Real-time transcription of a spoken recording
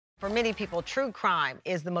For many people, true crime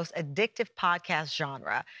is the most addictive podcast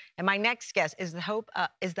genre. And my next guest is the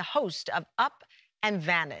host of Up and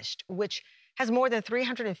Vanished, which has more than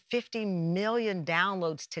 350 million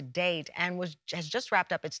downloads to date and has just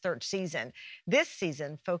wrapped up its third season. This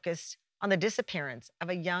season focused on the disappearance of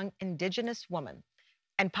a young Indigenous woman.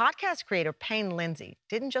 And podcast creator Payne Lindsey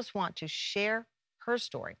didn't just want to share her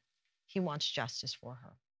story, he wants justice for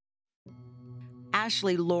her.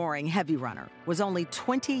 Ashley Loring HeavyRunner was only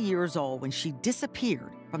 20 years old when she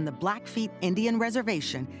disappeared from the Blackfeet Indian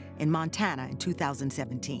Reservation in Montana in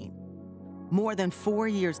 2017. More than 4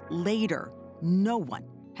 years later, no one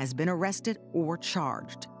has been arrested or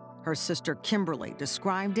charged. Her sister Kimberly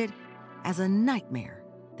described it as a nightmare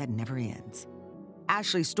that never ends.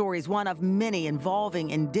 Ashley's story is one of many involving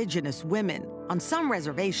Indigenous women. On some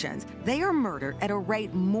reservations, they are murdered at a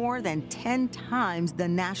rate more than 10 times the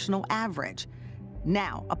national average.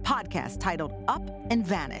 Now, a podcast titled Up and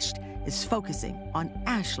Vanished is focusing on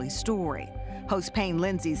Ashley's story. Host Payne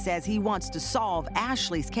Lindsey says he wants to solve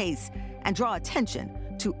Ashley's case and draw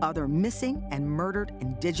attention to other missing and murdered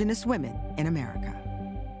Indigenous women in America.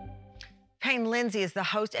 Payne Lindsey is the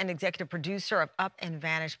host and executive producer of Up and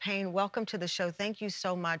Vanished. Payne, welcome to the show. Thank you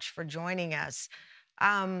so much for joining us.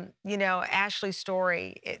 You know, Ashley's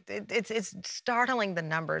story, it's startling, the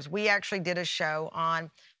numbers. We actually did a show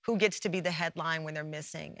on who gets to be the headline when they're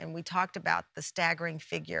missing, and we talked about the staggering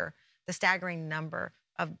figure, the staggering number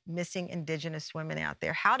of missing Indigenous women out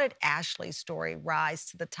there. How did Ashley's story rise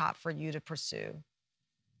to the top for you to pursue?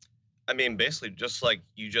 I mean, basically, just like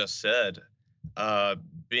you just said,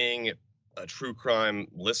 being a true crime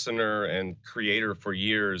listener and creator for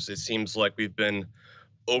years, it seems like we've been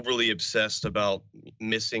overly obsessed about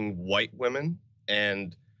missing white women,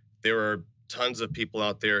 and there are tons of people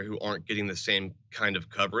out there who aren't getting the same kind of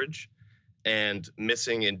coverage, and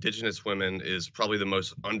missing Indigenous women is probably the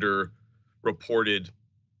most underreported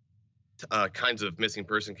kinds of missing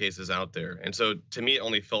person cases out there. And so to me, it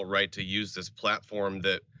only felt right to use this platform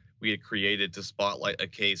that we had created to spotlight a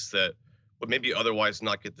case that would maybe otherwise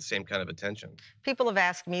not get the same kind of attention. People have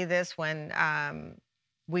asked me this when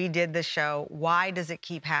we did the show. Why does it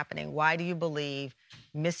keep happening? Why do you believe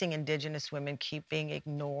missing Indigenous women keep being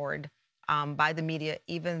ignored by the media,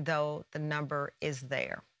 even though the number is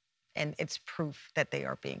there and it's proof that they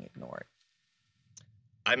are being ignored?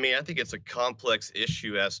 I mean, I think it's a complex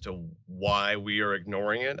issue as to why we are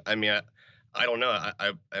ignoring it. I mean, I don't know.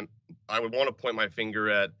 I would want to point my finger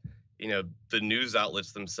at, you know, the news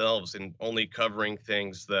outlets themselves and only covering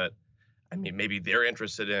things that, I mean, maybe they're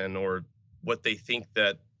interested in or what they think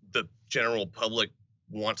that the general public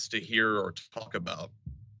wants to hear or talk about.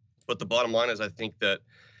 But the bottom line is, I think that,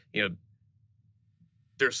 you know,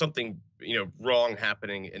 there's something, you know, wrong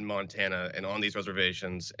happening in Montana and on these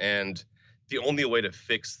reservations. And the only way to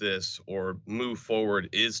fix this or move forward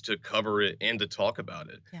is to cover it and to talk about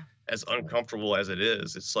it. Yeah. As uncomfortable as it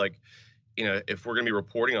is, it's like, you know, if we're going to be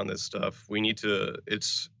reporting on this stuff, we need to,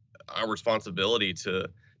 it's our responsibility to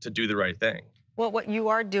do the right thing. Well, what you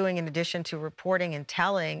are doing, in addition to reporting and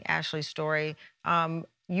telling Ashley's story,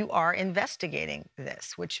 you are investigating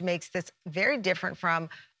this, which makes this very different from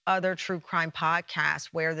other true crime podcasts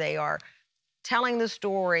where they are telling the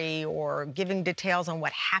story or giving details on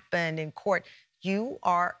what happened in court. You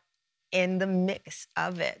are in the mix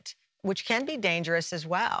of it, which can be dangerous as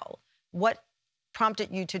well. What prompted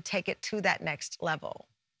you to take it to that next level?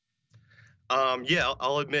 Yeah,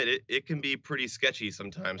 I'll admit it. It can be pretty sketchy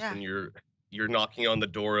sometimes when you're knocking on the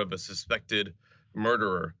door of a suspected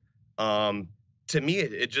murderer. To me,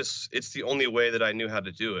 it's the only way that I knew how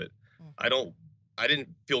to do it. I didn't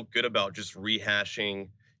feel good about just rehashing,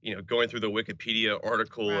 you know, going through the Wikipedia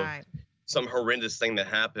article of some horrendous thing that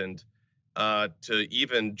happened to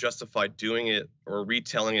even justify doing it or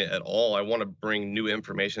retelling it at all. I want to bring new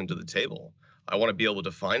information to the table. I want to be able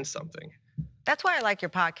to find something. That's why I like your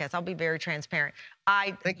podcast. I'll be very transparent.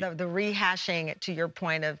 The rehashing, to your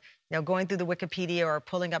point of, you know, going through the Wikipedia or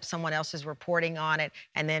pulling up someone else's reporting on it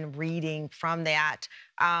and then reading from that,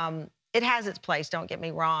 it has its place, don't get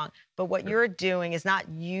me wrong. But what you're doing is not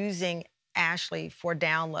using Ashley for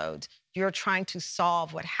downloads. You're trying to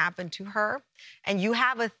solve what happened to her. And you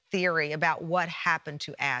have a theory about what happened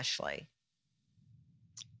to Ashley.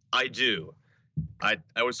 I do. I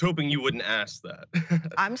was hoping you wouldn't ask that.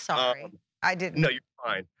 I'm sorry. I didn't. No, you're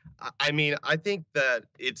fine. I mean, I think that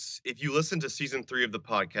if you listen to season 3 of the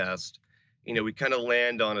podcast, you know, we kind of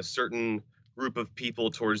land on a certain group of people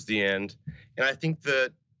towards the end. And I think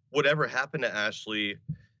that whatever happened to Ashley,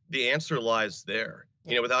 the answer lies there.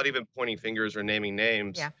 You know, without even pointing fingers or naming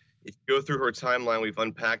names, if you go through her timeline, we've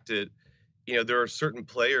unpacked it. You know, there are certain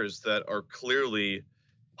players that are clearly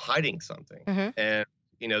hiding something. Mhm. And,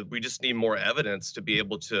 we just need more evidence to be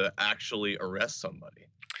able to actually arrest somebody.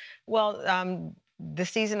 Well, the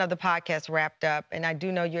season of the podcast wrapped up, and I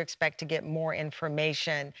do know you expect to get more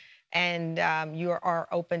information, and you are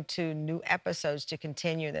open to new episodes to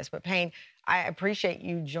continue this. But Payne, I appreciate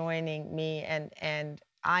you joining me, and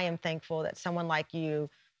I am thankful that someone like you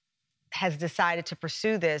has decided to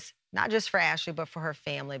pursue this, not just for Ashley, but for her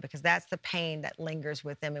family, because that's the pain that lingers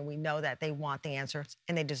with them, and we know that they want the answers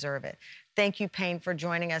and they deserve it. Thank you, Payne, for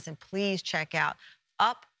joining us, and please check out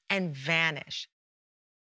Up and Vanish.